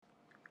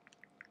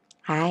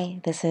Hi,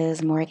 this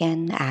is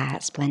Morgan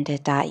at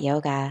Splendid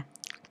Yoga.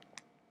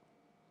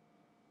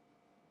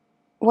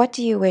 What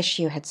do you wish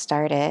you had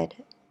started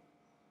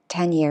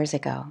 10 years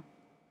ago?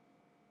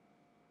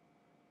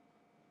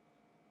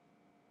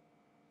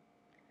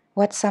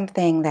 What's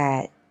something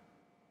that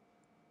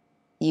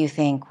you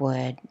think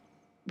would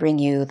bring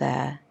you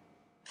the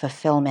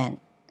fulfillment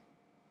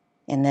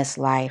in this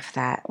life,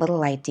 that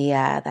little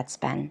idea that's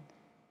been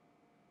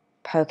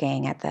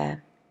poking at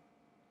the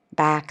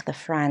back, the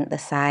front, the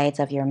sides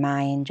of your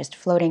mind, just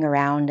floating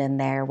around in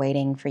there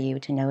waiting for you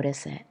to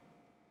notice it?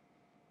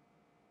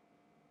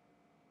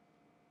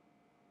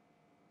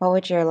 What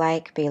would your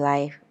life be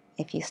like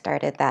if you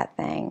started that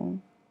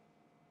thing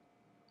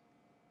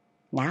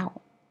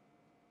now?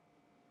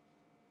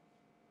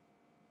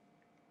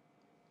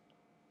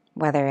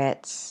 Whether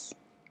it's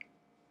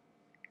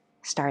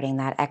starting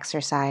that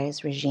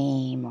exercise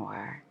regime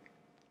or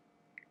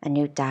a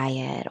new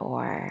diet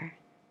or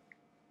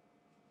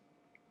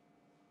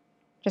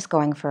just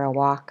going for a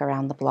walk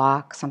around the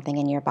block, something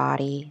in your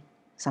body,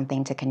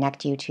 something to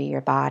connect you to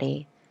your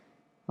body.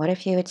 What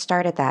if you had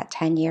started that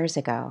 10 years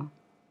ago?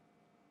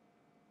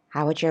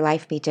 How would your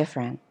life be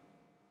different?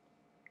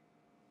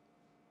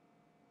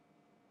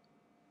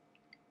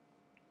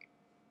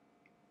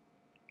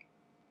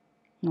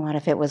 What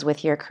if it was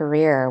with your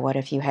career? What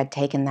if you had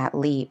taken that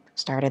leap,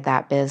 started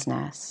that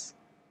business,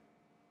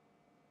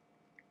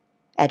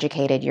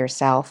 educated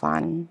yourself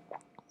on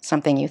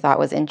something you thought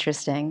was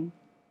interesting,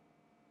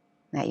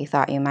 that you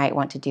thought you might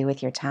want to do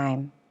with your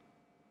time?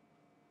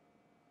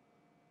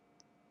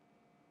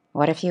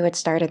 What if you had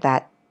started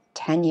that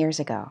 10 years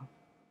ago?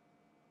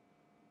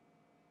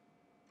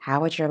 How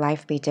would your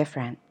life be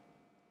different?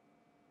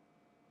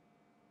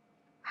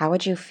 How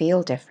would you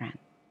feel different?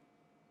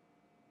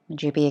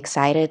 Would you be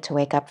excited to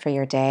wake up for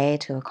your day,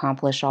 to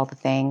accomplish all the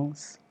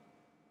things?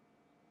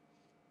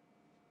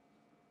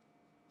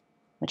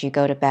 Would you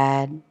go to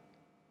bed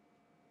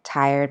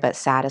tired but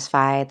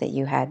satisfied that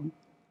you had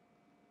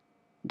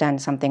done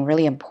something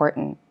really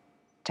important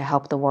to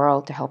help the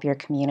world, to help your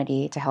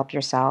community, to help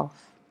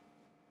yourself,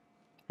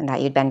 and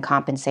that you'd been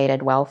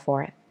compensated well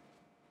for it?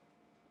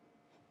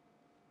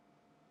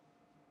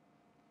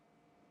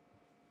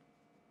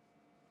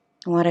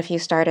 What if you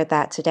started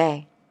that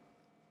today?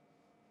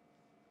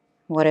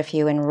 What if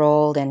you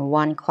enrolled in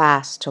one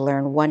class to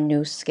learn one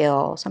new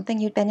skill, something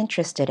you'd been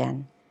interested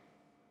in?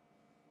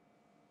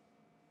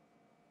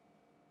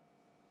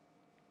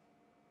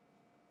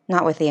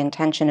 Not with the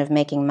intention of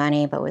making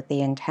money, but with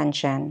the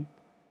intention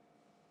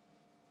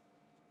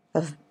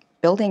of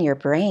building your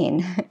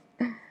brain,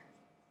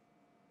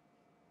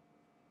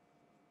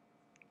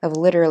 of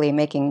literally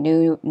making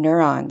new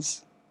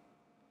neurons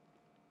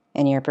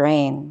in your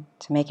brain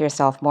to make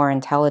yourself more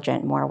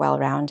intelligent, more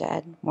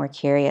well-rounded, more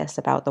curious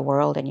about the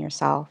world and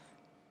yourself.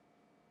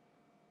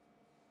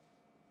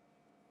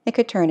 It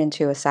could turn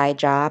into a side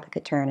job, it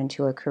could turn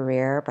into a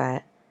career,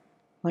 but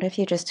what if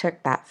you just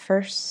took that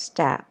first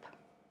step?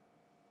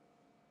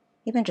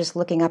 Even just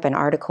looking up an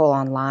article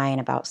online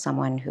about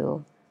someone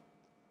who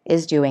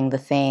is doing the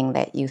thing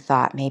that you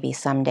thought maybe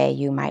someday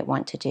you might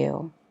want to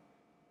do.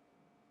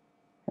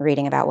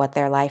 Reading about what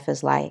their life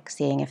is like,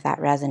 seeing if that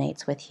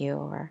resonates with you.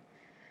 Or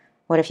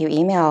what if you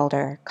emailed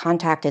or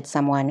contacted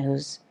someone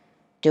who's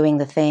doing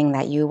the thing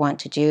that you want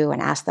to do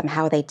and asked them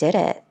how they did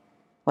it,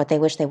 what they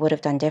wish they would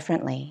have done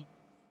differently?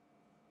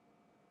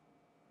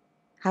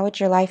 How would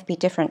your life be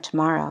different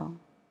tomorrow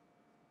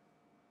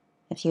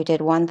if you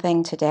did one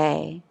thing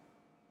today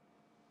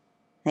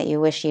that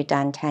you wish you'd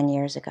done 10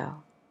 years ago?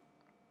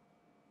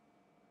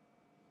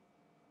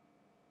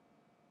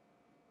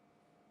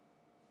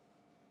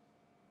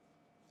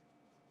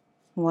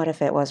 What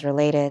if it was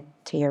related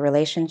to your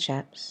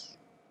relationships?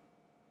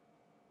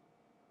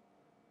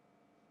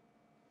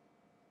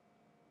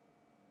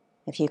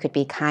 If you could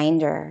be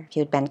kinder, if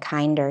you'd been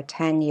kinder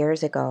 10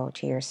 years ago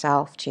to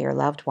yourself, to your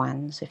loved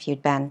ones, if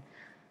you'd been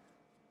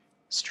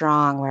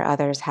strong where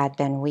others had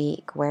been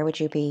weak, where would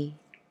you be?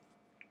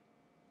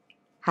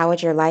 How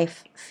would your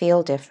life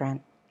feel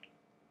different?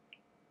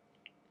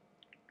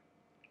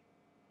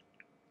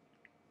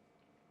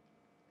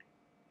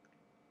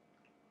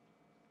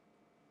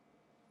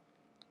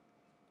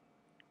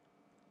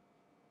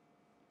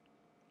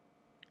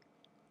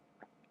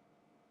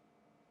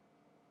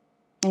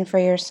 And for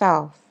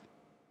yourself,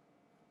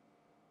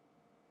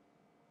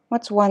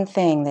 what's one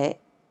thing that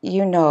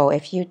you know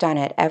if you'd done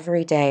it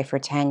every day for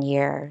 10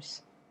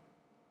 years,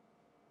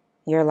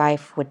 your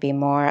life would be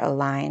more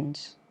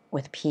aligned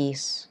with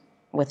peace,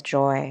 with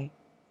joy?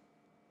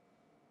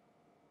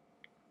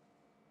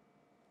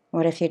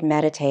 What if you'd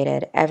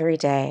meditated every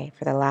day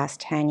for the last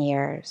 10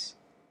 years?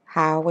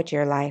 How would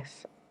your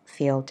life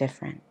feel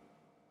different?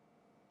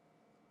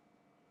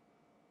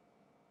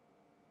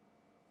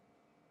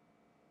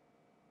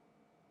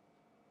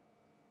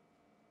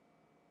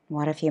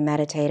 What if you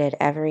meditated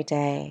every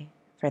day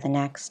for the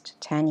next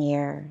 10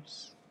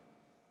 years?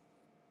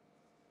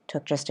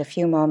 Took just a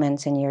few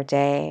moments in your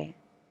day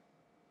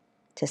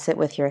to sit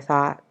with your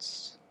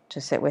thoughts,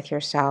 to sit with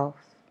yourself,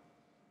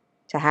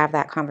 to have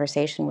that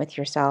conversation with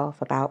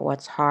yourself about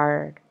what's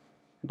hard,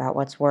 about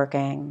what's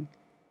working,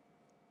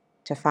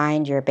 to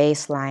find your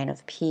baseline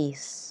of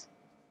peace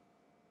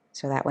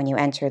so that when you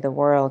enter the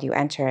world, you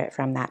enter it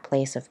from that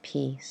place of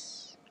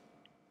peace.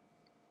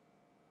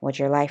 Would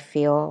your life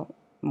feel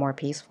more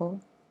peaceful?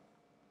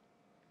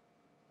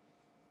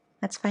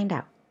 Let's find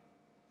out.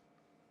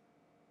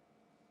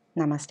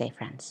 Namaste,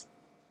 friends.